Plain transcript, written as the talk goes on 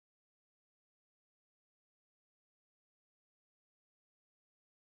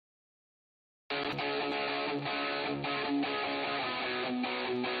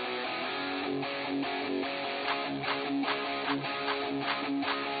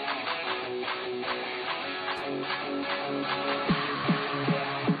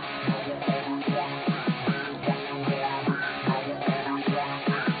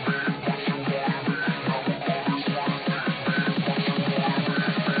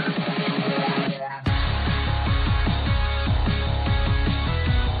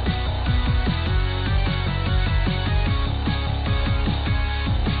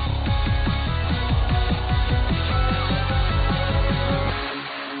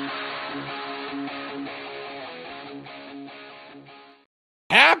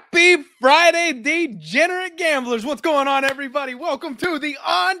Happy Friday, degenerate gamblers. What's going on, everybody? Welcome to the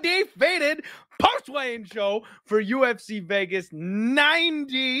Undefeated post-weigh-in show for UFC Vegas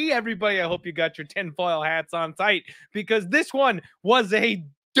 90. Everybody, I hope you got your tinfoil hats on tight because this one was a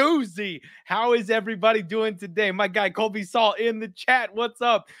doozy. How is everybody doing today? My guy Colby Saul in the chat. What's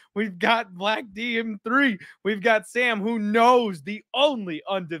up? We've got Black DM3. We've got Sam, who knows the only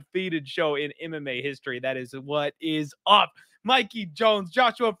undefeated show in MMA history. That is what is up. Mikey Jones,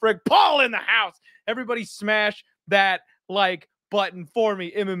 Joshua Frick, Paul in the house. Everybody smash that like button for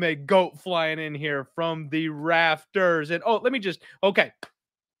me. MMA GOAT flying in here from the rafters. And okay.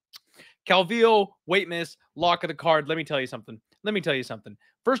 Calvillo, weight miss, lock of the card. Let me tell you something.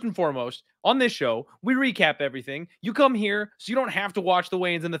 First and foremost, on this show, we recap everything. You come here so you don't have to watch the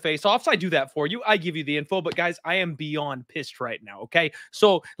weigh-ins and the face-offs. I do that for you. I give you the info. But, guys, I am beyond pissed right now, okay?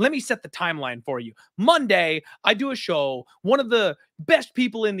 So let me set the timeline for you. Monday, I do a show. One of the best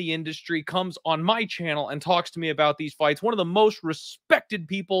people in the industry comes on my channel and talks to me about these fights. One of the most respected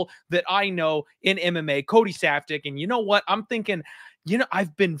people that I know in MMA, Cody Saftik. And you know what? I'm thinking,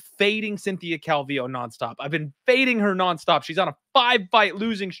 I've been fading Cynthia Calvillo nonstop. I've been fading her nonstop. She's on a 5-fight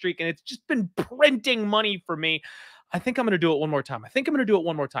losing streak, and it's just been printing money for me. I think I'm going to do it one more time.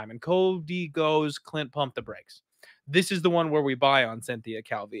 And Cody goes, Clint, pump the brakes. This is the one where we buy on Cynthia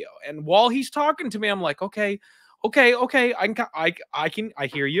Calvillo. And while he's talking to me, I'm like, okay. I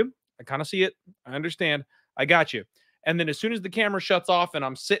hear you. I kind of see it. I understand. I got you. And then as soon as the camera shuts off and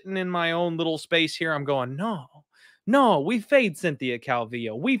I'm sitting in my own little space here, I'm going, no, we fade Cynthia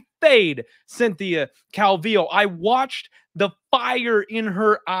Calvillo. I watched the fire in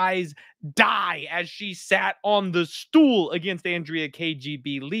her eyes die as she sat on the stool against Andrea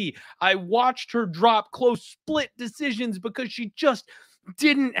KGB Lee. I watched her drop close split decisions because she just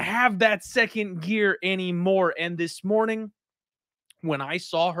didn't have that second gear anymore. And this morning, when I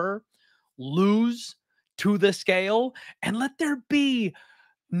saw her lose to the scale, and let there be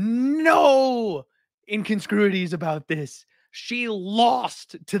no incongruities about this, she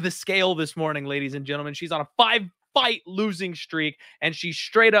lost to the scale this morning, ladies and gentlemen. She's on a 5-fight losing streak, and she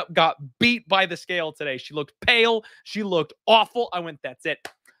straight up got beat by the scale today. She looked pale. She looked awful. I went, that's it.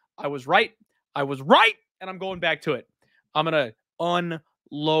 I was right, and I'm going back to it. I'm going to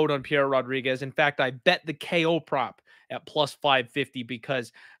unload on Piera Rodriguez. In fact, I bet the KO prop at plus 550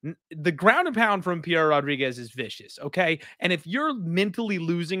 because the ground and pound from Piera Rodriguez is vicious, okay? And if you're mentally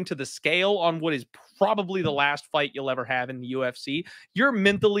losing to the scale on what is probably the last fight you'll ever have in the UFC, you're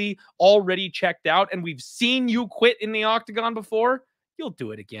mentally already checked out, and we've seen you quit in the octagon before, you'll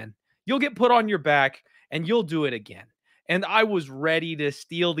do it again. You'll get put on your back, and you'll do it again. And I was ready to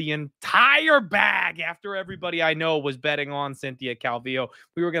steal the entire bag after everybody I know was betting on Cynthia Calvillo.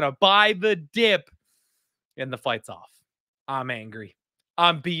 We were going to buy the dip, and the fight's off. I'm angry.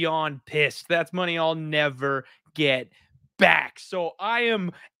 I'm beyond pissed. That's money I'll never get back. So I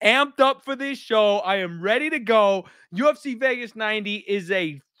am amped up for this show. I am ready to go. UFC Vegas 90 is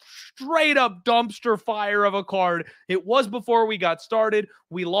a straight up dumpster fire of a card. It was before we got started.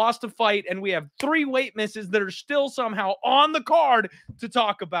 We lost a fight, and we have 3 weight misses that are still somehow on the card to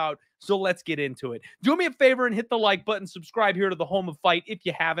talk about. So let's get into it. Do me a favor and hit the like button. Subscribe here to the Home of Fight if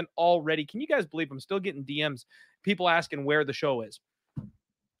you haven't already. Can you guys believe I'm still getting DMs, people asking where the show is?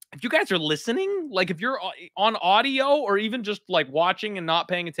 If you guys are listening, like if you're on audio or even just like watching and not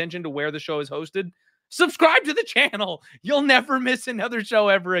paying attention to where the show is hosted, subscribe to the channel. You'll never miss another show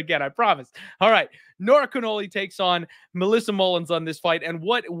ever again. I promise. All right. Nora Cannoli takes on Melissa Mullins on this fight. And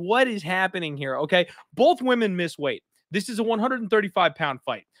what is happening here? Okay. Both women miss weight. This is a 135-pound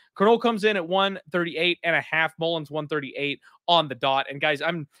fight. Cannoli comes in at 138.5. Mullins 138 on the dot. And guys,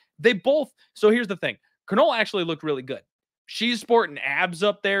 so here's the thing. Cannoli actually looked really good. She's sporting abs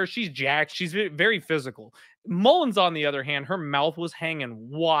up there. She's jacked. She's very physical. Mullins, on the other hand, her mouth was hanging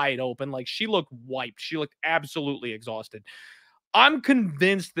wide open. Like, she looked wiped. She looked absolutely exhausted. I'm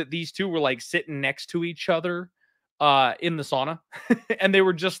convinced that these two were like sitting next to each other in the sauna. And they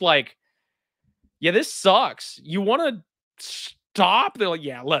were just like, yeah, this sucks. You want to stop? They're like,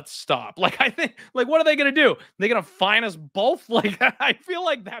 yeah, let's stop. Like, I think, like, what are they going to do? They're going to fine us both? Like, I feel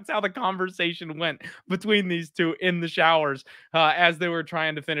like that's how the conversation went between these two in the showers as they were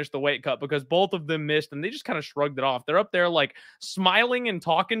trying to finish the weight cut, because both of them missed and they just kind of shrugged it off. They're up there like smiling and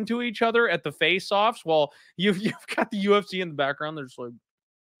talking to each other at the face-offs while you've got the UFC in the background. They're just like,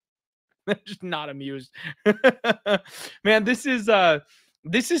 they're just not amused. Man, this is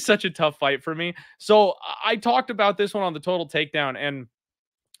such a tough fight for me. So I talked about this one on the Total Takedown, and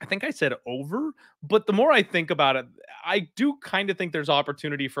I think I said over, but the more I think about it, I do kind of think there's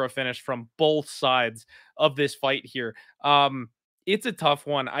opportunity for a finish from both sides of this fight here. It's a tough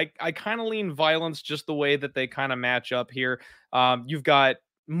one. I kind of lean violence just the way that they kind of match up here. You've got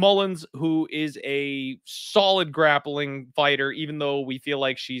Mullins, who is a solid grappling fighter, even though we feel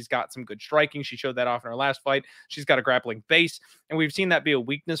like she's got some good striking. She showed that off in her last fight. She's got a grappling base, and we've seen that be a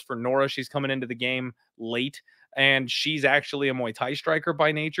weakness for Nora. She's coming into the game late, and she's actually a Muay Thai striker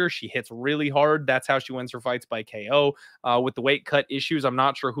by nature. She hits really hard. That's how she wins her fights, by KO. With the weight cut issues, I'm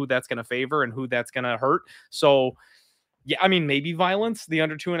not sure who that's going to favor and who that's going to hurt. So, yeah, I mean, maybe violence. The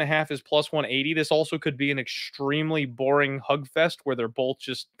under 2.5 is plus 180. This also could be an extremely boring hug fest where they're both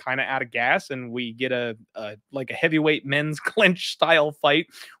just kind of out of gas, and we get a like a heavyweight men's clinch style fight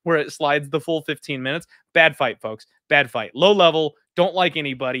where it slides the full 15 minutes. Bad fight, folks. Bad fight. Low level. Don't like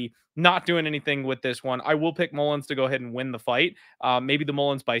anybody. Not doing anything with this one. I will pick Mullins to go ahead and win the fight. Maybe the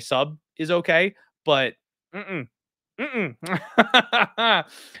Mullins by sub is okay, but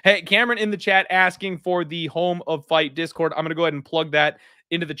Hey, Cameron in the chat asking for the Home of Fight Discord. I'm going to go ahead and plug that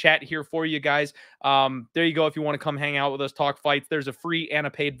into the chat here for you guys. There you go. If you want to come hang out with us, talk fights, there's a free and a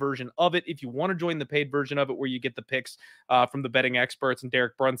paid version of it. If you want to join the paid version of it, where you get the picks from the betting experts and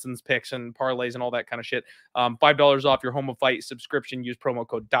Derek Brunson's picks and parlays and all that kind of shit, $5 off your Home of Fight subscription. Use promo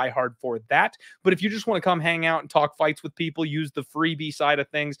code DieHard for that. But if you just want to come hang out and talk fights with people, use the freebie side of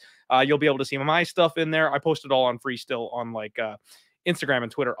things. You'll be able to see my stuff in there. I post it all on free still on like Instagram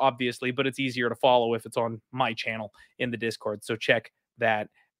and Twitter, obviously, but it's easier to follow if it's on my channel in the Discord. So check that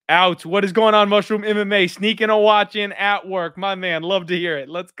out. What is going on, Mushroom MMA? Sneaking a watch in at work. My man, love to hear it.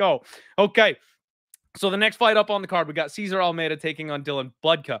 Let's go. Okay. So the next fight up on the card, we got Cesar Almeida taking on Dylan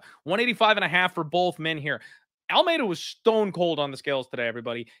Budka. 185.5 for both men here. Almeida was stone cold on the scales today,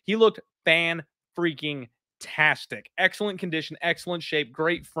 everybody. He looked fan-freaking fantastic. Excellent condition, excellent shape,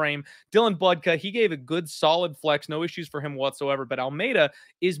 great frame. Dylan Budka, he gave a good solid flex, no issues for him whatsoever, but Almeida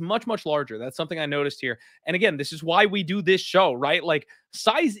is much, much larger. That's something I noticed here. And again, this is why we do this show, right? Like,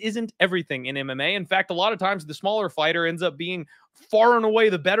 size isn't everything in MMA. In fact, a lot of times the smaller fighter ends up being far and away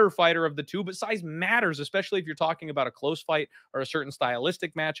the better fighter of the two, but size matters, especially if you're talking about a close fight or a certain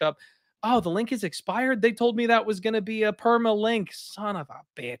stylistic matchup. Oh, the link is expired. They told me that was going to be a perma link. Son of a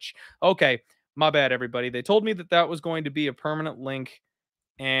bitch. Okay. My bad, everybody. They told me that that was going to be a permanent link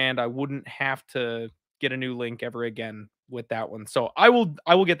and I wouldn't have to get a new link ever again with that one. So I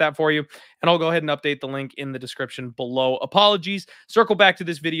will get that for you, and I'll go ahead and update the link in the description below. Apologies. Circle back to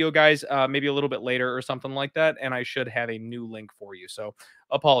this video, guys, maybe a little bit later or something like that, and I should have a new link for you. So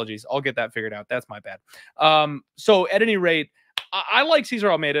apologies. I'll get that figured out. That's my bad. So at any rate, I like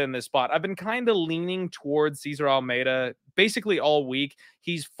Cesar Almeida in this spot. I've been kind of leaning towards Cesar Almeida basically all week.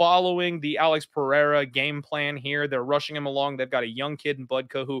 He's following the Alex Pereira game plan here. They're rushing him along. They've got a young kid in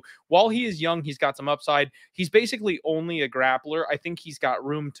Budka who, while he is young, he's got some upside. He's basically only a grappler. I think he's got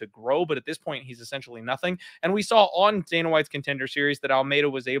room to grow, but at this point, he's essentially nothing. And we saw on Dana White's Contender Series that Almeida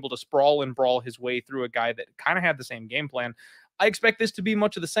was able to sprawl and brawl his way through a guy that kind of had the same game plan. I expect this to be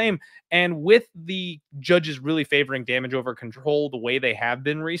much of the same. And with the judges really favoring damage over control the way they have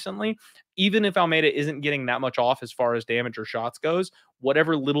been recently, even if Almeida isn't getting that much off as far as damage or shots goes,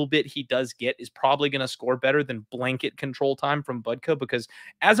 whatever little bit he does get is probably going to score better than blanket control time from Budka, because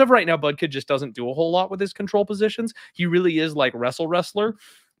as of right now, Budka just doesn't do a whole lot with his control positions. He really is like wrestler,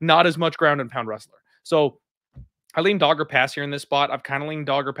 not as much ground and pound wrestler. So I lean dogger pass here in this spot. I've kind of leaned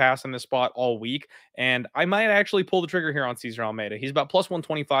dogger pass in this spot all week, and I might actually pull the trigger here on Cesar Almeida. He's about plus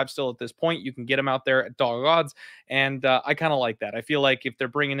 125 still at this point. You can get him out there at dog odds, and I kind of like that. I feel like if they're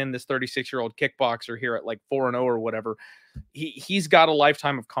bringing in this 36-year-old kickboxer here at like 4-0 or whatever, he's got a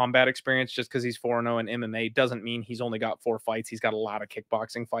lifetime of combat experience. Just because he's 4-0 in MMA doesn't mean he's only got 4 fights. He's got a lot of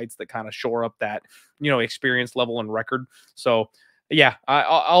kickboxing fights that kind of shore up that, experience level and record. So yeah,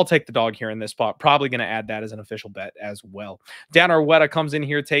 I'll take the dog here in this spot. Probably going to add that as an official bet as well. Dan Argueta comes in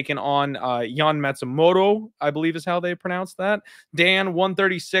here taking on Yan Matsumoto, I believe is how they pronounce that. Dan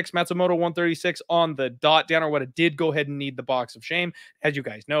 136, Matsumoto 136 on the dot. Dan Argueta did go ahead and need the box of shame. As you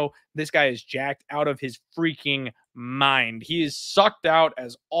guys know, this guy is jacked out of his freaking mind. He is sucked out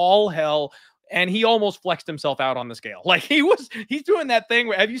as all hell. and he almost flexed himself out on the scale. Like he's doing that thing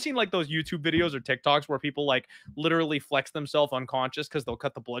where, have you seen like those YouTube videos or TikToks where people like literally flex themselves unconscious because they'll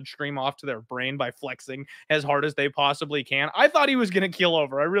cut the bloodstream off to their brain by flexing as hard as they possibly can? I thought he was going to keel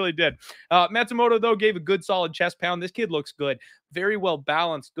over. I really did. Matsumoto, though, gave a good solid chest pound. This kid looks good. Very well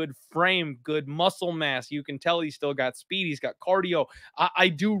balanced, good frame, good muscle mass. You can tell he's still got speed. He's got cardio. I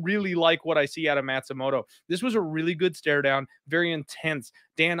do really like what I see out of Matsumoto. This was a really good stare down, very intense.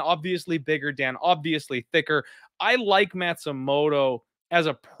 Dan obviously bigger, Dan obviously thicker. I like Matsumoto as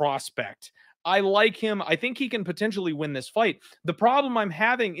a prospect. I like him. I think he can potentially win this fight. The problem I'm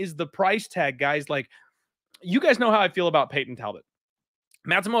having is the price tag, guys. Like, you guys know how I feel about Peyton Talbot.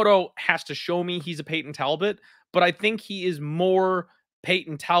 Matsumoto has to show me he's a Peyton Talbot, but I think he is more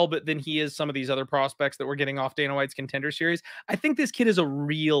Peyton Talbot than he is some of these other prospects that we're getting off Dana White's Contender Series. I think this kid is a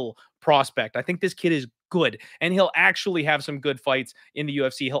real prospect. I think this kid is good, and he'll actually have some good fights in the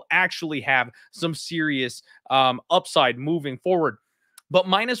UFC. He'll actually have some serious upside moving forward. But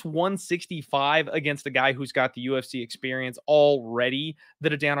minus 165 against a guy who's got the UFC experience already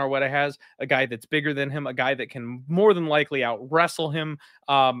that a Dan Argueta has, a guy that's bigger than him, a guy that can more than likely out wrestle him.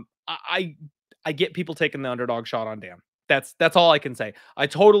 I get people taking the underdog shot on Dan. That's all I can say. I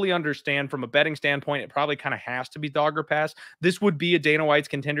totally understand from a betting standpoint. It probably kind of has to be dog or pass. This would be a Dana White's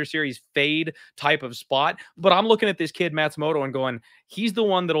Contender Series fade type of spot. But I'm looking at this kid Matsumoto and going, he's the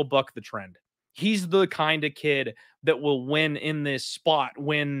one that'll buck the trend. He's the kind of kid that will win in this spot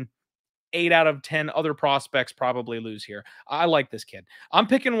when 8 out of 10 other prospects probably lose here. I like this kid. I'm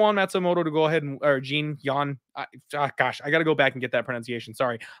picking Juan Matsumoto to go ahead and, or Jan. Gosh, I got to go back and get that pronunciation.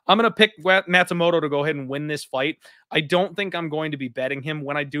 Sorry. I'm going to pick Matsumoto to go ahead and win this fight. I don't think I'm going to be betting him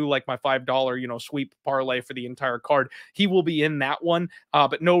when I do like my $5, sweep parlay for the entire card. He will be in that one,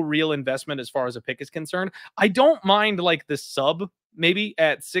 but no real investment as far as a pick is concerned. I don't mind like the sub maybe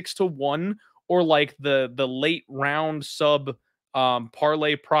at 6-1 or like the late round sub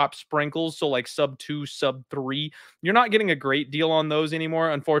parlay prop sprinkles, so like sub 2, sub 3. You're not getting a great deal on those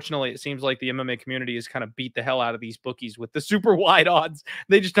anymore. Unfortunately, it seems like the MMA community has kind of beat the hell out of these bookies with the super wide odds.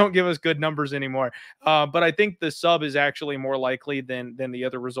 They just don't give us good numbers anymore. But I think the sub is actually more likely than the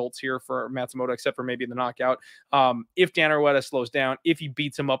other results here for Matsumoto, except for maybe the knockout. If Dan Argueta slows down, if he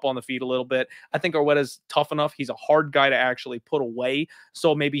beats him up on the feet a little bit, I think Argueta's tough enough. He's a hard guy to actually put away,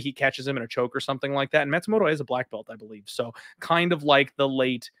 so maybe he catches him in a choke or something like that. And Matsumoto is a black belt, I believe, so kind of like the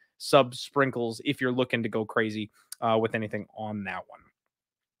late sub sprinkles if you're looking to go crazy with anything on that one.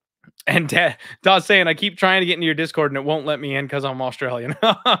 And Dawes saying, I keep trying to get into your Discord and it won't let me in because I'm Australian.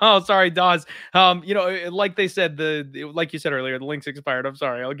 Oh, sorry, Dawes. Like they said, like you said earlier, the link's expired. I'm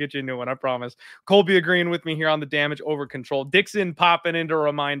sorry. I'll get you a new one. I promise. Colby agreeing with me here on the damage over control. Dixon popping in to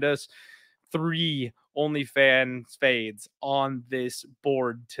remind us 3 OnlyFans fades on this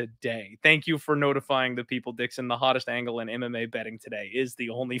board today. Thank you for notifying the people, Dixon. The hottest angle in MMA betting today is the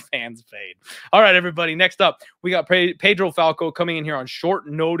OnlyFans fade. All right, everybody. Next up, we got Pedro Falco coming in here on short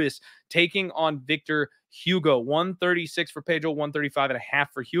notice, taking on Victor Hugo. 136 for Pedro, 135.5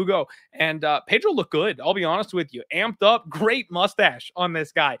 for Hugo. And Pedro looked good. I'll be honest with you. Amped up. Great mustache on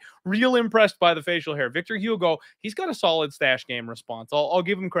this guy. Real impressed by the facial hair. Victor Hugo, he's got a solid stash game response. I'll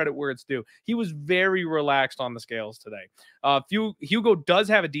give him credit where it's due. He was very relaxed on the scales today. Hugo does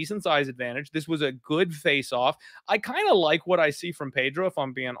have a decent size advantage. This was a good face-off. I kind of like what I see from Pedro, if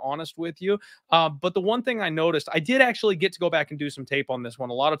I'm being honest with you. But the one thing I noticed, I did actually get to go back and do some tape on this one.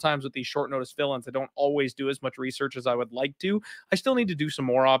 A lot of times with these short notice fill-ins, I don't always do as much research as I would like to. I still need to do some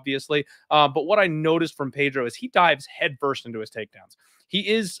more, obviously. But what I noticed from Pedro is he dives headfirst into his takedowns. He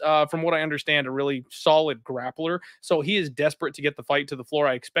is, from what I understand, a really solid grappler. So he is desperate to get the fight to the floor.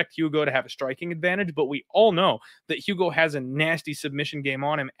 I expect Hugo to have a striking advantage, but we all know that Hugo has a nasty submission game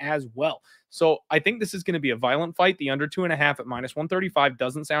on him as well. So I think this is going to be a violent fight. The under 2.5 at minus 135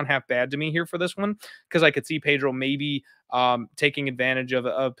 doesn't sound half bad to me here for this one, because I could see Pedro maybe taking advantage of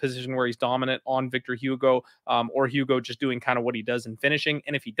a position where he's dominant on Victor Hugo, or Hugo just doing kind of what he does in finishing.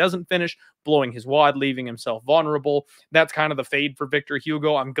 And if he doesn't finish, blowing his wad, leaving himself vulnerable. That's kind of the fade for Victor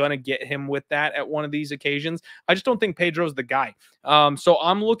Hugo. I'm going to get him with that at one of these occasions. I just don't think Pedro's the guy. So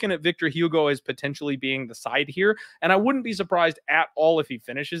I'm looking at Victor Hugo as potentially being the side here. And I wouldn't be surprised at all if he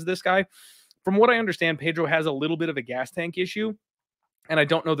finishes this guy. From what I understand, Pedro has a little bit of a gas tank issue. And I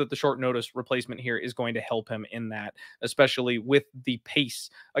don't know that the short notice replacement here is going to help him in that, especially with the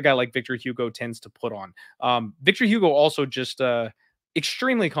pace a guy like Victor Hugo tends to put on. Victor Hugo also just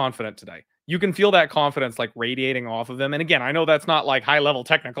extremely confident today. You can feel that confidence like radiating off of him. And again, I know that's not like high level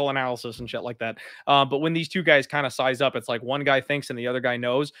technical analysis and shit like that. But when these two guys kind of size up, it's like one guy thinks and the other guy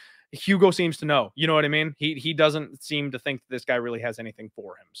knows. Hugo seems to know. You know what I mean? He doesn't seem to think that this guy really has anything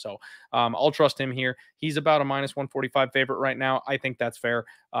for him. So I'll trust him here. He's about a minus 145 favorite right now. I think that's fair.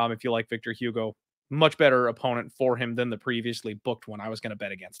 If you like Victor Hugo, much better opponent for him than the previously booked one. I was going to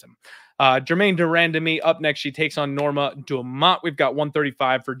bet against him. Jermaine Durandamy up next. She takes on Norma Dumont. We've got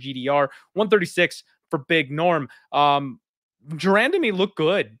 135 for GDR, 136 for Big Norm. Durandamy looked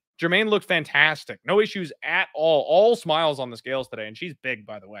good. Jermaine looked fantastic. No issues at all. All smiles on the scales today. And she's big,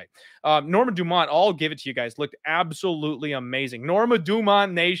 by the way. Norma Dumont, I'll give it to you guys, looked absolutely amazing. Norma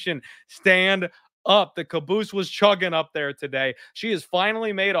Dumont Nation, stand up. The caboose was chugging up there today. She has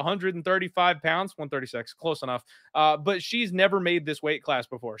finally made 135 pounds, 136, close enough. But she's never made this weight class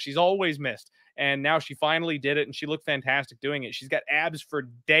before. She's always missed. And now she finally did it, and she looked fantastic doing it. She's got abs for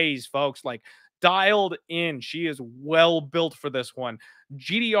days, folks. Like, dialed in. She is well built for this one.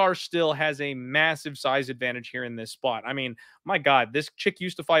 GDR still has a massive size advantage here in this spot. I mean, my God, this chick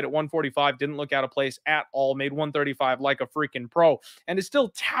used to fight at 145, didn't look out of place at all, made 135 like a freaking pro, and is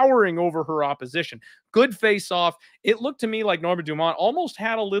still towering over her opposition. Good face off. It looked to me like Norma Dumont almost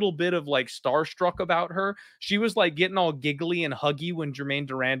had a little bit of like starstruck about her. She was like getting all giggly and huggy when Jermaine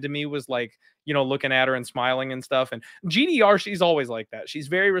Durandamy was like, you know, looking at her and smiling and stuff. And GDR, she's always like that. She's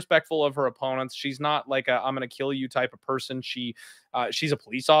very respectful of her opponents. She's not like a I'm going to kill you type of person. She's a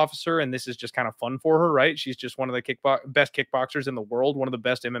police officer, and this is just kind of fun for her, right? She's just one of the best kickboxers in the world, one of the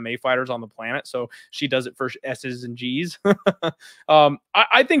best MMA fighters on the planet. So she does it for S's and G's.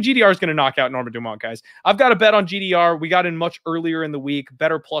 I think GDR is going to knock out Norma Dumont, guys. I've got a bet on GDR. We got in much earlier in the week,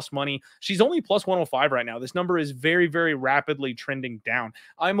 better plus money. She's only plus 105 right now. This number is very, very rapidly trending down.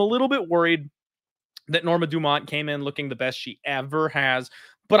 I'm a little bit worried that Norma Dumont came in looking the best she ever has.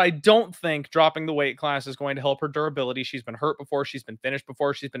 But I don't think dropping the weight class is going to help her durability. She's been hurt before. She's been finished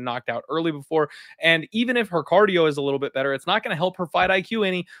before. She's been knocked out early before. And even if her cardio is a little bit better, it's not going to help her fight IQ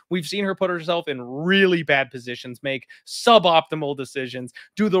any. We've seen her put herself in really bad positions, make suboptimal decisions,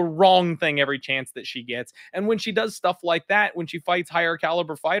 do the wrong thing every chance that she gets. And when she does stuff like that, when she fights higher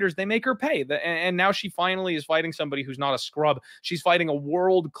caliber fighters, they make her pay. And now she finally is fighting somebody who's not a scrub. She's fighting a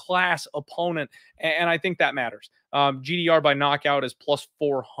world-class opponent. And I think that matters. GDR by knockout is plus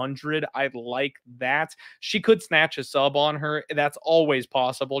 400. I like that. She could snatch a sub on her. That's always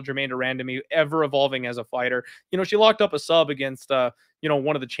possible. Jermaine Durandamy, ever evolving as a fighter. You know, she locked up a sub against, you know,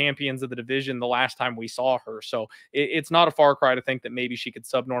 one of the champions of the division the last time we saw her. So it's not a far cry to think that maybe she could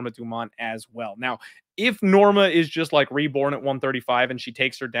sub Norma Dumont as well. Now, if Norma is just like reborn at 135 and she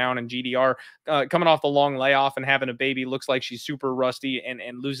takes her down, and GDR coming off the long layoff and having a baby looks like she's super rusty and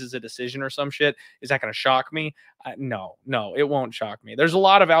loses a decision or some shit, is that going to shock me? No, it won't shock me. There's a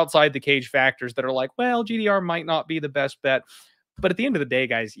lot of outside the cage factors that are like, well, GDR might not be the best bet. But at the end of the day,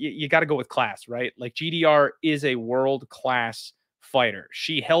 guys, you got to go with class, right? Like, GDR is a world-class fighter.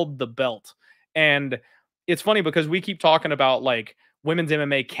 She held the belt. And it's funny because we keep talking about like women's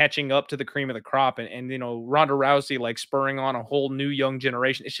MMA catching up to the cream of the crop, and you know, Ronda Rousey like spurring on a whole new young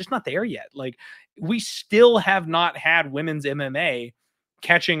generation. It's just not there yet. Like, we still have not had women's MMA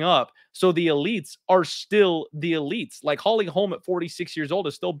catching up. So the elites are still the elites. Like, Holly Holm at 46 years old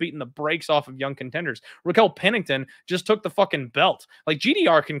is still beating the brakes off of young contenders. Raquel Pennington just took the fucking belt. Like,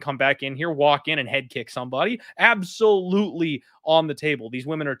 GDR can come back in here, walk in and head kick somebody. Absolutely on the table. These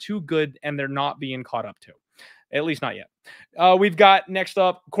women are too good, and they're not being caught up to. At least not yet. We've got next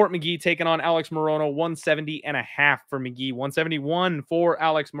up Court McGee taking on Alex Morono. 170.5 for McGee, 171 for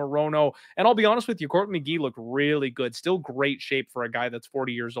Alex Morono. And I'll be honest with you, Court McGee looked really good. Still great shape for a guy that's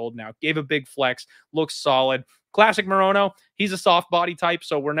 40 years old now. Gave a big flex, looks solid. Classic Morono, he's a soft body type,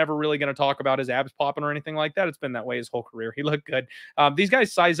 so we're never really going to talk about his abs popping or anything like that. It's been that way his whole career. He looked good. These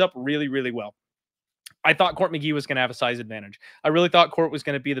guys size up really, really well. I thought Court McGee was going to have a size advantage. I really thought Court was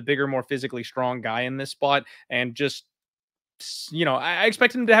going to be the bigger, more physically strong guy in this spot. And just, you know, I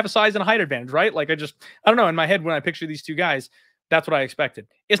expected him to have a size and a height advantage, right? Like, I don't know. In my head, when I picture these two guys, that's what I expected.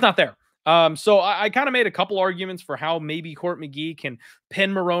 It's not there. So I kind of made a couple arguments for how maybe Court McGee can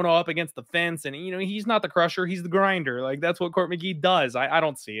pin Morono up against the fence. And, you know, he's not the crusher. He's the grinder. Like, that's what Court McGee does. I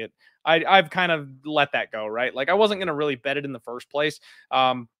don't see it. I've kind of let that go, right? Like, I wasn't going to really bet it in the first place.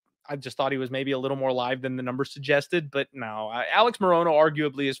 I just thought he was maybe a little more live than the numbers suggested, but no. Alex Morono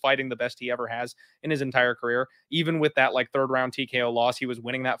arguably is fighting the best he ever has in his entire career. Even with that like third round TKO loss, he was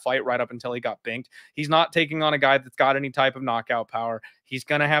winning that fight right up until he got binked. He's not taking on a guy that's got any type of knockout power. He's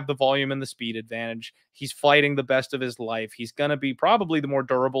going to have the volume and the speed advantage. He's fighting the best of his life. He's going to be probably the more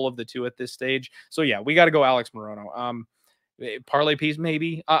durable of the two at this stage. So yeah, we got to go Alex Morono. Parlay piece,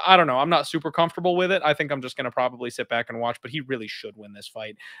 maybe. I don't know. I'm not super comfortable with it. I think I'm just going to probably sit back and watch, but he really should win this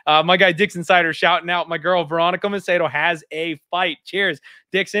fight. My guy Dixon Sider shouting out my girl Veronica Macedo has a fight. Cheers,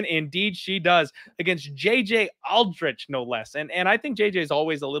 Dixon. Indeed, she does, against JJ Aldrich, no less. And I think JJ is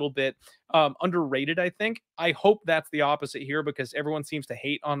always a little bit underrated, I think. I hope that's the opposite here because everyone seems to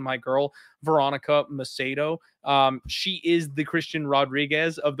hate on my girl, Veronica Macedo. She is the Christian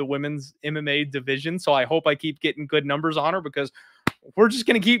Rodriguez of the women's MMA division. So I hope I keep getting good numbers on her because we're just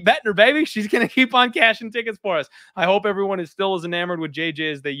going to keep betting her, baby. She's going to keep on cashing tickets for us. I hope everyone is still as enamored with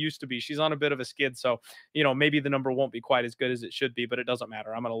JJ as they used to be. She's on a bit of a skid. So, maybe the number won't be quite as good as it should be, but it doesn't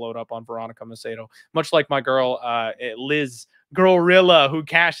matter. I'm going to load up on Veronica Macedo, much like my girl, Liz Gorilla, who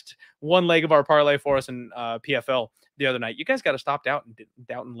cashed one leg of our parlay for us in PFL the other night. You guys got to stop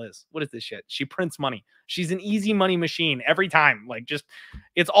doubting Liz. What is this shit? She prints money. She's an easy money machine every time.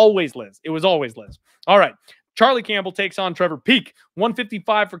 It's always Liz. It was always Liz. All right. Charlie Campbell takes on Trevor Peek.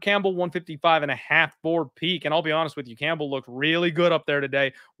 155 for Campbell, 155.5 for Peek. And I'll be honest with you, Campbell looked really good up there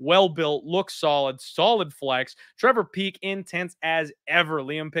today. Well built, looks solid flex. Trevor Peek, intense as ever.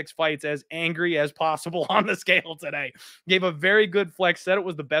 Liam picks fights as angry as possible on the scale today. Gave a very good flex, said it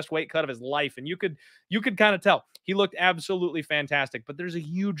was the best weight cut of his life. And you could kind of tell. He looked absolutely fantastic. But there's a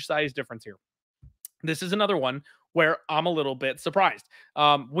huge size difference here. This is another one where I'm a little bit surprised.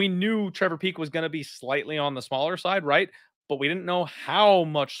 We knew Trevor Peek was going to be slightly on the smaller side, right? But we didn't know how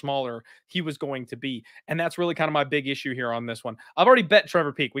much smaller he was going to be. And that's really kind of my big issue here on this one. I've already bet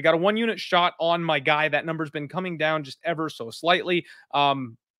Trevor Peek. We got a 1 unit shot on my guy. That number's been coming down just ever so slightly.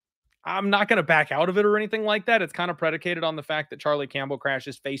 I'm not going to back out of it or anything like that. It's kind of predicated on the fact that Charlie Campbell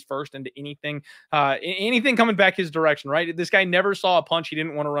crashes face first into anything coming back his direction, right? This guy never saw a punch he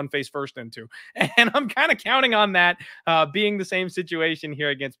didn't want to run face first into. And I'm kind of counting on that being the same situation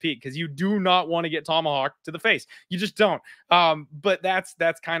here against Peek, because you do not want to get tomahawked to the face. You just don't. But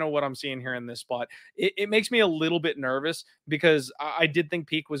that's kind of what I'm seeing here in this spot. It makes me a little bit nervous because I did think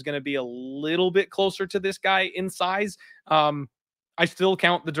Peek was going to be a little bit closer to this guy in size. I still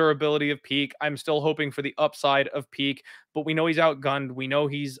count the durability of Peek. I'm still hoping for the upside of Peek, but we know he's outgunned. We know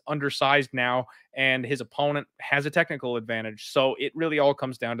he's undersized now, and his opponent has a technical advantage. So it really all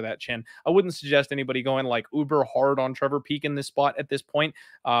comes down to that chin. I wouldn't suggest anybody going like uber hard on Trevor Peek in this spot at this point.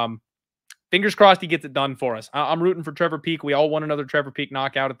 Fingers crossed he gets it done for us. I'm rooting for Trevor Peek. We all want another Trevor Peek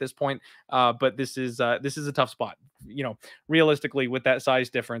knockout at this point, but this is a tough spot. Realistically, with that size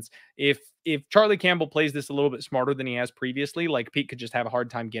difference, if Charlie Campbell plays this a little bit smarter than he has previously, like Peek could just have a hard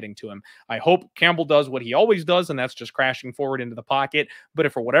time getting to him. I hope Campbell does what he always does, and that's just crashing forward into the pocket. But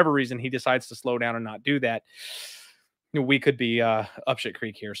if for whatever reason he decides to slow down and not do that, we could be up shit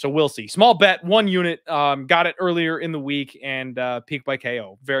creek here. So we'll see. Small bet, 1 unit. Got it earlier in the week, and Peek by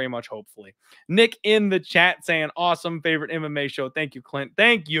KO. Very much, hopefully. Nick in the chat saying, awesome, favorite MMA show. Thank you, Clint.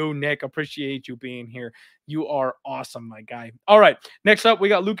 Thank you, Nick. Appreciate you being here. You are awesome, my guy. All right. Next up, we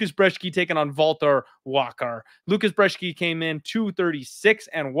got Lucas Brzeski taking on Walter Walker. Lucas Brzeski came in 236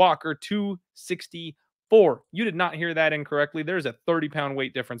 and Walker 264. You did not hear that incorrectly. There's a 30-pound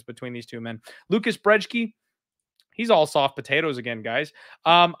weight difference between these two men. Lucas Brzeski, he's all soft potatoes again, guys.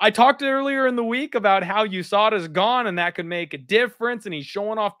 I talked earlier in the week about how USADA's gone and that could make a difference. And he's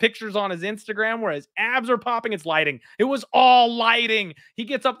showing off pictures on his Instagram where his abs are popping. It's lighting. It was all lighting. He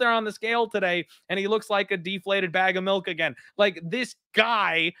gets up there on the scale today and he looks like a deflated bag of milk again. Like, this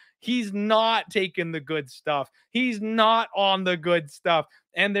guy, he's not taking the good stuff. He's not on the good stuff.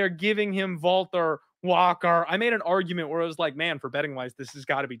 And they're giving him Walter Walker. I made an argument where I was like, man, for betting wise, this has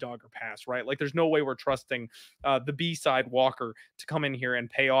got to be dog or pass, right? Like, there's no way we're trusting the B-side Walker to come in here and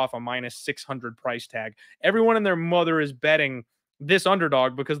pay off a minus 600 price tag. Everyone and their mother is betting this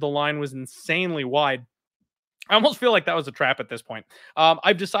underdog because the line was insanely wide. I almost feel like that was a trap at this point.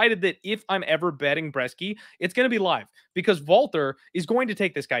 I've decided that if I'm ever betting Brzeski, it's going to be live because Walter is going to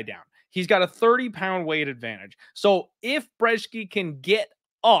take this guy down. He's got a 30-pound weight advantage. So if Brzeski can get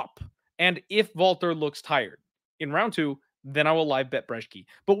up, and if Walter looks tired in round 2, then I will live bet Brzeski.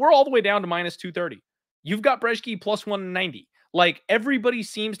 But we're all the way down to minus 230. You've got Brzeski plus 190. Like, everybody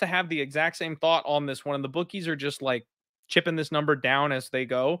seems to have the exact same thought on this one. And the bookies are just like chipping this number down as they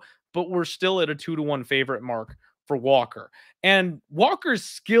go. But we're still at a 2-1 favorite mark for Walker. And Walker's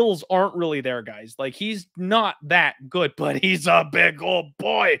skills aren't really there, guys. Like, he's not that good, but he's a big old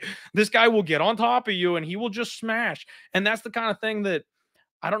boy. This guy will get on top of you and he will just smash. And that's the kind of thing that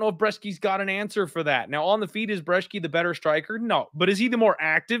I don't know if Brzeski's got an answer for that. Now, on the feet, is Brzeski the better striker? No. But is he the more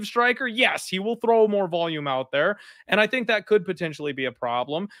active striker? Yes. He will throw more volume out there. And I think that could potentially be a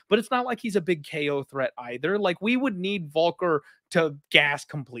problem. But it's not like he's a big KO threat either. Like, we would need Walker to gas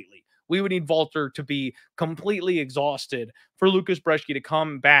completely. We would need Walter to be completely exhausted for Lucas Brzeski to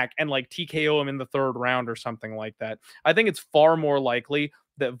come back and like TKO him in the 3rd round or something like that. I think it's far more likely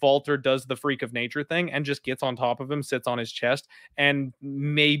that Walter does the freak of nature thing and just gets on top of him, sits on his chest, and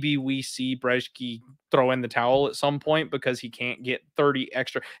maybe we see Brzeski throw in the towel at some point because he can't get 30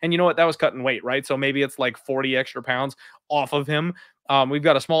 extra. And you know what? That was cutting weight, right? So maybe it's like 40 extra pounds off of him. We've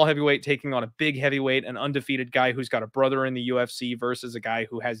got a small heavyweight taking on a big heavyweight, an undefeated guy who's got a brother in the UFC versus a guy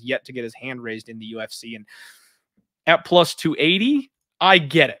who has yet to get his hand raised in the UFC. And at plus 280, I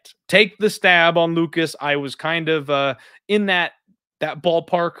get it. Take the stab on Lucas. I was kind of in that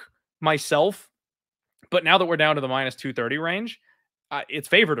ballpark myself. But now that we're down to the minus 230 range, it's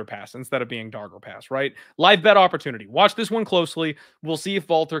favored or pass instead of being dog or pass, right? Live bet opportunity. Watch this one closely. We'll see if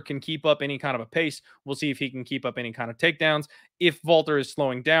Walter can keep up any kind of a pace. We'll see if he can keep up any kind of takedowns. If Walter is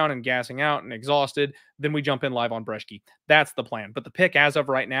slowing down and gassing out and exhausted, then we jump in live on Brzeski. That's the plan. But the pick as of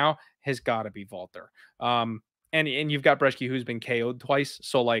right now has got to be Walter. And you've got Brzeski who's been KO'd twice.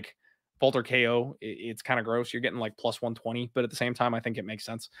 So like Walter KO, it's kind of gross. You're getting like plus 120, but at the same time, I think it makes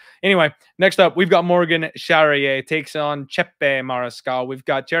sense. Anyway, next up, we've got Morgan Charrier takes on Chepe Mariscal. We've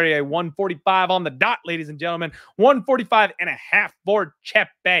got Charrier 145 on the dot, ladies and gentlemen. 145 and a half for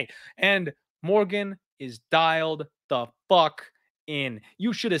Chepe. And Morgan is dialed the fuck in.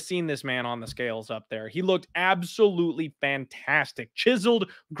 You should have seen this man on the scales up there. He looked absolutely fantastic. Chiseled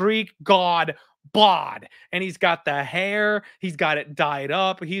Greek god bod, and he's got the hair, he's got it dyed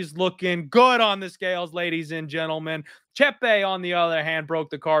up, he's looking good on the scales, ladies and gentlemen. Chepe, on the other hand, broke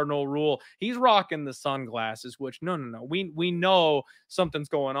the cardinal rule. He's rocking the sunglasses, which no, we know something's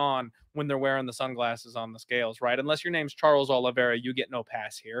going on when they're wearing the sunglasses on the scales, right? Unless your name's Charles Oliveira, you get no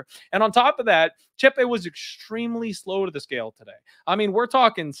pass here. And on top of that, Chepe was extremely slow to the scale today. I mean, we're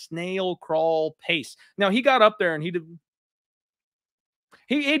talking snail crawl pace. Now, he got up there and he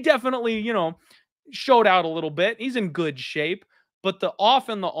definitely, you know, showed out a little bit. He's in good shape. But the off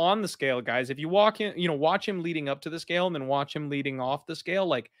and the on the scale, guys, if you watch him leading up to the scale and then watch him leading off the scale,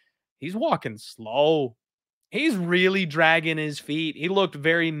 like he's walking slow. He's really dragging his feet. He looked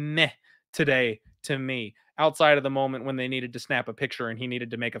very meh today to me, outside of the moment when they needed to snap a picture and he needed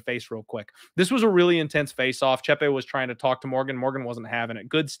to make a face real quick. This was a really intense face-off. Chepe was trying to talk to Morgan. Morgan wasn't having it.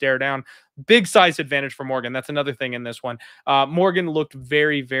 Good stare down. Big size advantage for Morgan. That's another thing in this one. Morgan looked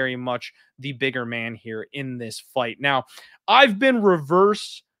very, very much the bigger man here in this fight. Now, I've been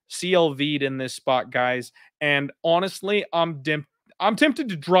reverse CLV'd in this spot, guys, and honestly, I'm tempted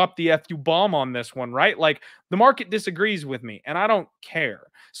to drop the FU bomb on this one, right? Like the market disagrees with me and I don't care.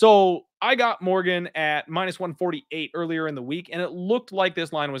 So I got Morgan at minus 148 earlier in the week and it looked like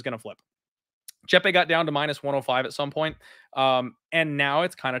this line was going to flip. Chepe got down to minus 105 at some point, and now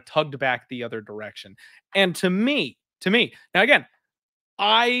it's kind of tugged back the other direction. And to me, now again,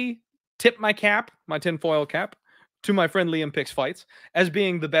 I tip my cap, my tinfoil cap, to my friend Liam Picks Fights as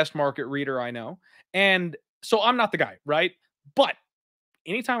being the best market reader I know. And so I'm not the guy, right? But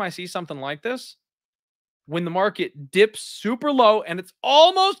anytime I see something like this, when the market dips super low and it's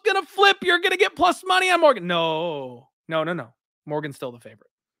almost going to flip, you're going to get plus money on Morgan. No. Morgan's still the favorite.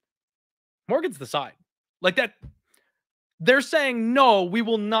 Morgan's the side. Like that. They're saying, no, we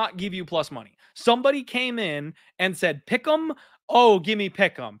will not give you plus money. Somebody came in and said, pick 'em. Oh, give me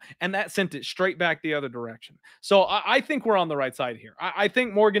pick 'em. And that sent it straight back the other direction. So I think we're on the right side here. I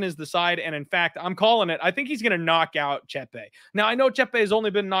think Morgan is the side. And in fact, I'm calling it. I think he's going to knock out Chepe. Now, I know Chepe has only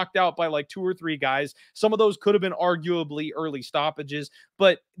been knocked out by like 2 or 3 guys. Some of those could have been arguably early stoppages,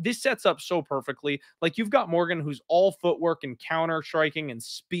 but this sets up so perfectly. Like you've got Morgan, who's all footwork and counter striking and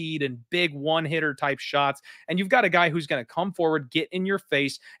speed and big one-hitter type shots. And you've got a guy who's going to come forward, get in your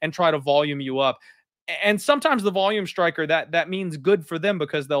face, and try to volume you up. And sometimes the volume striker, that means good for them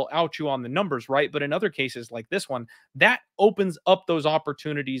because they'll out you on the numbers, right? But in other cases like this one, that opens up those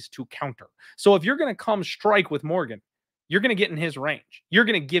opportunities to counter. So if you're going to come strike with Morgan, you're going to get in his range. You're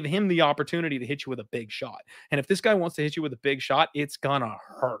going to give him the opportunity to hit you with a big shot. And if this guy wants to hit you with a big shot, it's going to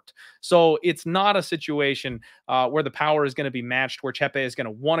hurt. So it's not a situation where the power is going to be matched, where Chepe is going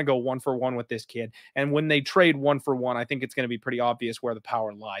to want to go 1-for-1 with this kid. And when they trade 1-for-1, I think it's going to be pretty obvious where the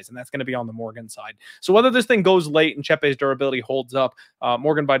power lies. And that's going to be on the Morgan side. So whether this thing goes late and Chepe's durability holds up,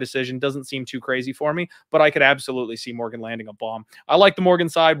 Morgan by decision doesn't seem too crazy for me, but I could absolutely see Morgan landing a bomb. I like the Morgan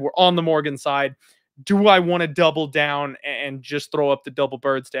side. We're on the Morgan side. Do I want to double down and just throw up the double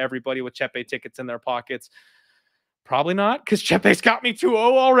birds to everybody with Chepe tickets in their pockets? Probably not, because Chepe's got me 2-0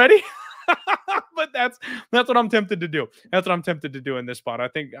 already. But that's what I'm tempted to do. That's what I'm tempted to do in this spot. I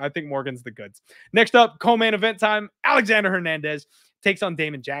think Morgan's the goods. Next up, co-main event time. Alexander Hernandez takes on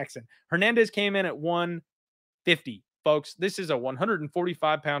Damon Jackson. Hernandez came in at 150 folks, this is a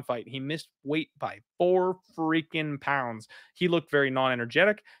 145-pound fight. He missed weight by 4 freaking pounds. He looked very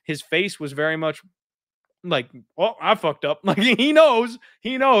non-energetic. His face was very much like, well, I fucked up. Like he knows.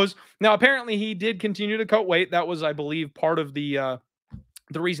 He knows. Now, apparently he did continue to cut weight. That was, I believe, part of the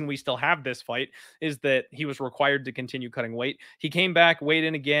reason we still have this fight is that he was required to continue cutting weight. He came back, weighed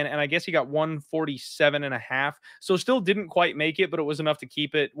in again, and I guess he got 147 and a half. So still didn't quite make it, but it was enough to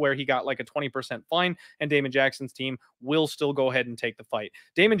keep it where he got like a 20% fine, and Damon Jackson's team will still go ahead and take the fight.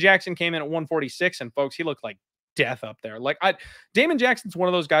 Damon Jackson came in at 146, and folks, he looked like death up there. Damon Jackson's one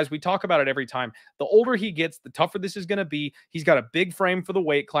of those guys, we talk about it every time. The older he gets, the tougher this is going to be. He's got a big frame for the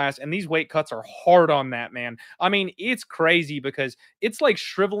weight class, and these weight cuts are hard on that man. I mean, it's crazy because it's like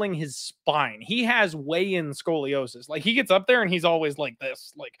shriveling his spine. He has weigh-in scoliosis. Like he gets up there and he's always like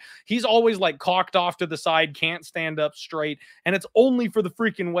this. Like he's always like cocked off to the side, can't stand up straight. And it's only for the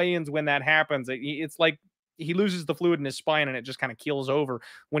freaking weigh-ins when that happens. It's like he loses the fluid in his spine and it just kind of keels over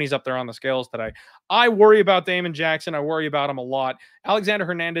when he's up there on the scales today. I worry about Damon Jackson. I worry about him a lot. Alexander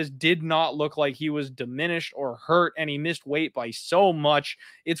Hernandez did not look like he was diminished or hurt, and he missed weight by so much.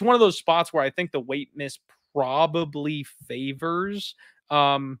 It's one of those spots where I think the weight miss probably favors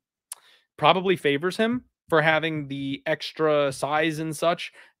him for having the extra size and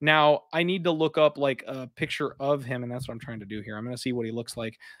such. Now, I need to look up like a picture of him, and that's what I'm trying to do here. I'm going to see what he looks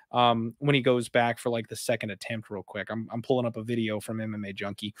like when he goes back for like the second attempt real quick. I'm pulling up a video from MMA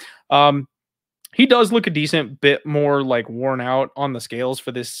Junkie. He does look a decent bit more like worn out on the scales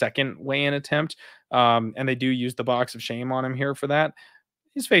for this second weigh-in attempt, and they do use the box of shame on him here for that.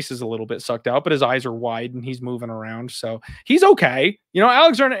 His face is a little bit sucked out, but his eyes are wide and he's moving around. So he's okay. You know,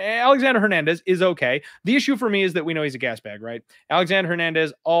 Alexander Hernandez is okay. The issue for me is that we know he's a gas bag, right? Alexander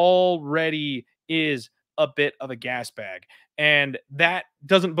Hernandez already is a bit of a gas bag, and that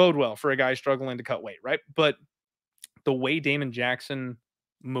doesn't bode well for a guy struggling to cut weight, right? But the way Damon Jackson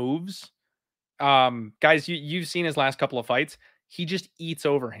moves, guys, you've seen his last couple of fights. He just eats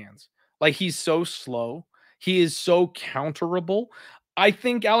overhands. Like he's so slow. He is so counterable. I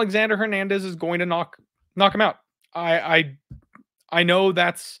think Alexander Hernandez is going to knock him out. I know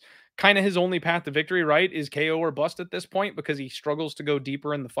that's kind of his only path to victory, right? Is KO or bust at this point because he struggles to go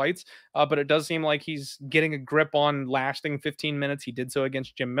deeper in the fights. But it does seem like he's getting a grip on lasting 15 minutes. He did so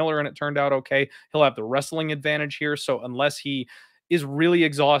against Jim Miller and it turned out okay. He'll have the wrestling advantage here. So unless he is really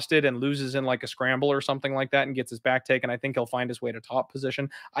exhausted and loses in like a scramble or something like that and gets his back taken, I think he'll find his way to top position.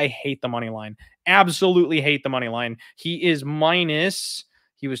 I hate the money line. Absolutely hate the money line. He is minus,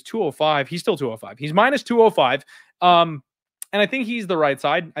 he was 205. He's still 205. He's minus 205. And I think he's the right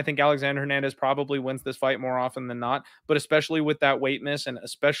side. I think Alexander Hernandez probably wins this fight more often than not, but especially with that weight miss and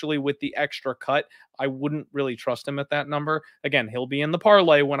especially with the extra cut, I wouldn't really trust him at that number. Again, he'll be in the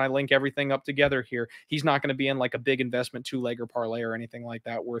parlay when I link everything up together here. He's not going to be in like a big investment two-legger parlay or anything like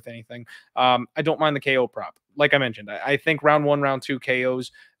that worth anything. I don't mind the KO prop. Like I mentioned, I think round one, round two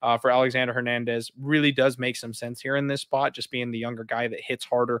KOs for Alexander Hernandez really does make some sense here in this spot, just being the younger guy that hits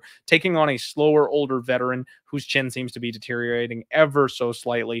harder, taking on a slower, older veteran whose chin seems to be deteriorating ever so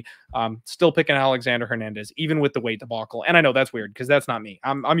slightly. Still picking Alexander Hernandez, even with the weight debacle. And I know that's weird because that's not me.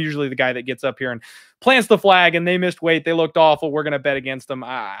 I'm usually the guy that gets up here and plants the flag and they missed weight. They looked awful. We're going to bet against them.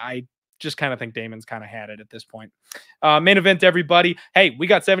 I just kind of think Damon's kind of had it at this point. Main event, everybody. Hey, we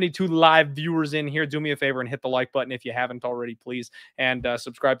got 72 live viewers in here. Do me a favor and hit the like button if you haven't already, please. And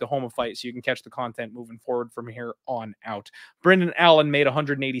subscribe to Home of Fight so you can catch the content moving forward from here on out. Brendan Allen made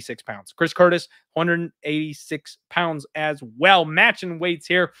 186 pounds. Chris Curtis, 186 pounds as well. Matching weights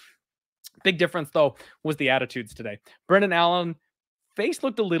here. Big difference, though, was the attitudes today. Brendan Allen, face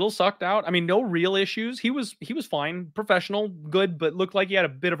looked a little sucked out. I mean, no real issues. He was fine, professional, good, but looked like he had a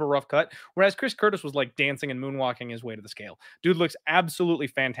bit of a rough cut. Whereas Chris Curtis was like dancing and moonwalking his way to the scale. Dude looks absolutely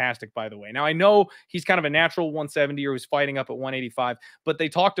fantastic, by the way. Now, I know he's kind of a natural 170 or he's fighting up at 185, but they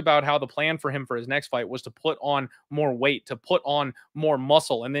talked about how the plan for him for his next fight was to put on more weight, to put on more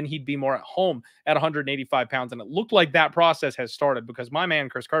muscle, and then he'd be more at home at 185 pounds. And it looked like that process has started because my man,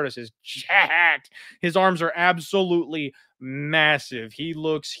 Chris Curtis, is jacked. His arms are absolutely massive. He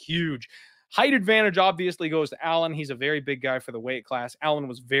looks huge. Height advantage obviously goes to Allen. He's a very big guy for the weight class. Allen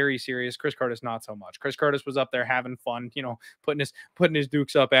was very serious. Chris Curtis, not so much. Chris Curtis was up there having fun, you know, putting his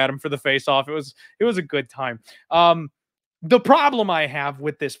dukes up at him for the face off. It was a good time. The problem I have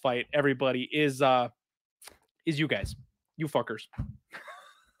with this fight, everybody, is you guys, you fuckers.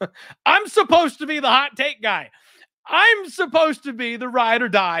 I'm supposed to be the hot take guy. I'm supposed to be the ride or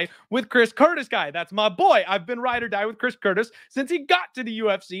die with Chris Curtis guy. That's my boy. I've been ride or die with Chris Curtis since he got to the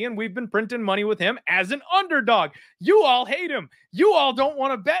UFC, and we've been printing money with him as an underdog. You all hate him. You all don't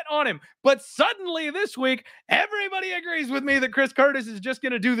want to bet on him. But suddenly this week, everybody agrees with me that Chris Curtis is just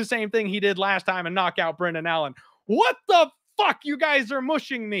going to do the same thing he did last time and knock out Brendan Allen. What the fuck? You guys are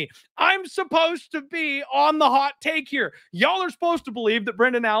mushing me. I'm supposed to be on the hot take here. Y'all are supposed to believe that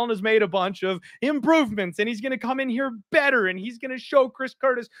Brendan Allen has made a bunch of improvements and he's going to come in here better and he's going to show Chris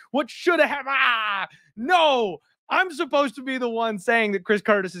Curtis what should have. No. I'm supposed to be the one saying that Chris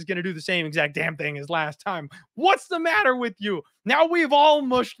Curtis is going to do the same exact damn thing as last time. What's the matter with you? Now we've all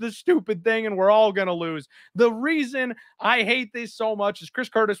mushed the stupid thing and we're all going to lose. The reason I hate this so much is Chris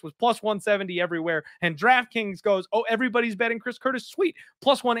Curtis was plus 170 everywhere, and DraftKings goes, oh, everybody's betting Chris Curtis. Sweet.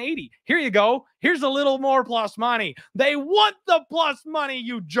 Plus 180. Here you go. Here's a little more plus money. They want the plus money,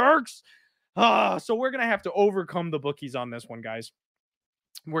 you jerks. So we're going to have to overcome the bookies on this one, guys.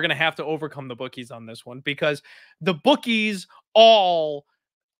 We're going to have to overcome the bookies on this one because the bookies all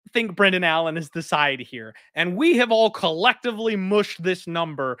think Brendan Allen is the side here. And we have all collectively mushed this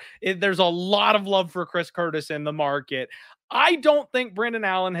number. There's a lot of love for Chris Curtis in the market. I don't think Brendan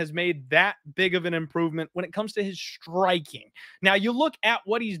Allen has made that big of an improvement when it comes to his striking. Now, you look at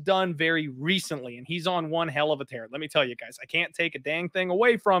what he's done very recently, and he's on one hell of a tear. Let me tell you guys, I can't take a dang thing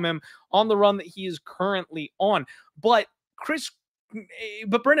away from him on the run that he is currently on. But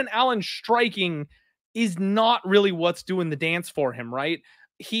Brendan Allen striking is not really what's doing the dance for him, right?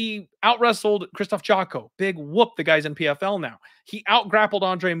 He out-wrestled Christoph Jocko. Big whoop, the guy's in PFL now. He out-grappled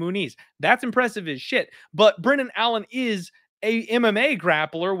Andre Muniz. That's impressive as shit. But Brendan Allen is a MMA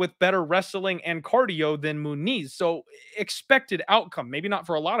grappler with better wrestling and cardio than Muniz. So expected outcome. Maybe not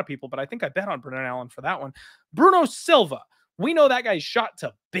for a lot of people, but I think I bet on Brendan Allen for that one. Bruno Silva. We know that guy's shot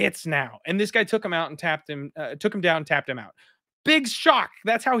to bits now. And this guy took him out and took him down, tapped him out. Big shock.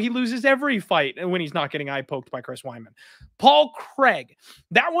 That's how he loses every fight when he's not getting eye poked by Chris Wyman. Paul Craig.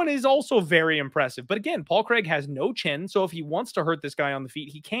 That one is also very impressive. But again, Paul Craig has no chin. So if he wants to hurt this guy on the feet,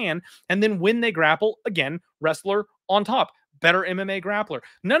 he can. And then when they grapple, again, wrestler on top. Better MMA grappler.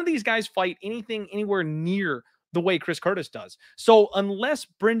 None of these guys fight anything anywhere near the way Chris Curtis does. So unless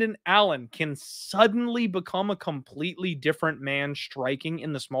Brendan Allen can suddenly become a completely different man striking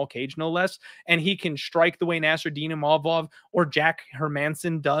in the small cage, no less, and he can strike the way Nasruddin Imavov or Jack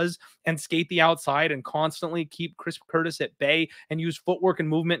Hermanson does and skate the outside and constantly keep Chris Curtis at bay and use footwork and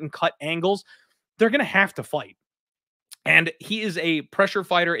movement and cut angles, they're going to have to fight. And he is a pressure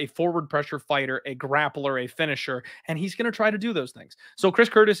fighter, a forward pressure fighter, a grappler, a finisher, and he's going to try to do those things. So Chris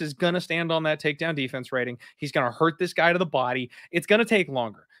Curtis is going to stand on that takedown defense rating. He's going to hurt this guy to the body. It's going to take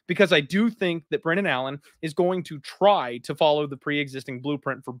longer because I do think that Brendan Allen is going to try to follow the pre-existing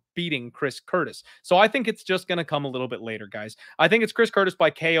blueprint for beating Chris Curtis. So I think it's just going to come a little bit later, guys. I think it's Chris Curtis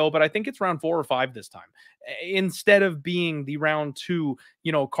by KO, but I think it's round 4 or 5 this time. Instead of being the round 2,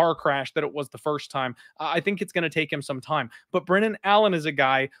 car crash that it was the first time, I think it's going to take him some time. But Brendan Allen is a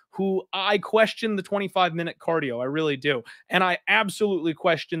guy who I question the 25-minute cardio. I really do. And I absolutely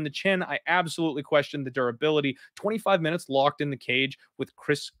question the chin. I absolutely question the durability. 25 minutes locked in the cage with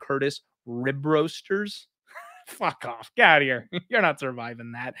Chris Curtis rib roasters. Fuck off. Get out of here. You're not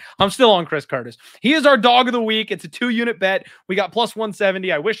surviving that. I'm still on Chris Curtis. He is our dog of the week. It's a 2-unit bet. We got plus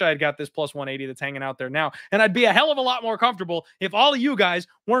 170. I wish I had got this plus 180 that's hanging out there now. And I'd be a hell of a lot more comfortable if all of you guys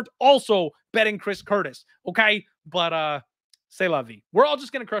weren't also betting Chris Curtis. Okay? But c'est la vie. We're all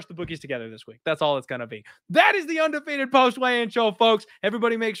just going to crush the bookies together this week. That's all it's going to be. That is the Undefeated Post Weigh-In Show, folks.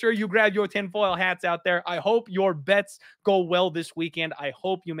 Everybody make sure you grab your tinfoil hats out there. I hope your bets go well this weekend. I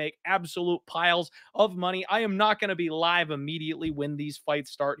hope you make absolute piles of money. I am not going to be live immediately when these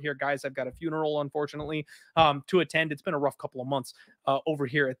fights start here, guys. I've got a funeral, unfortunately, to attend. It's been a rough couple of months over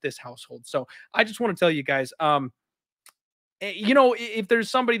here at this household. So I just want to tell you guys, if there's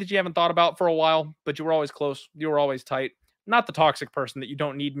somebody that you haven't thought about for a while, but you were always close, you were always tight, not the toxic person that you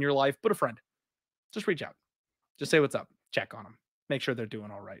don't need in your life, but a friend. Just reach out. Just say what's up. Check on them. Make sure they're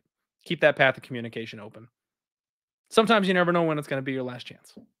doing all right. Keep that path of communication open. Sometimes you never know when it's going to be your last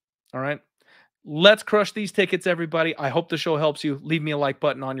chance. All right? Let's crush these tickets, everybody. I hope the show helps you. Leave me a like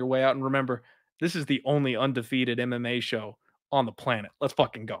button on your way out. And remember, this is the only undefeated MMA show on the planet. Let's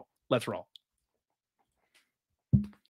fucking go. Let's roll.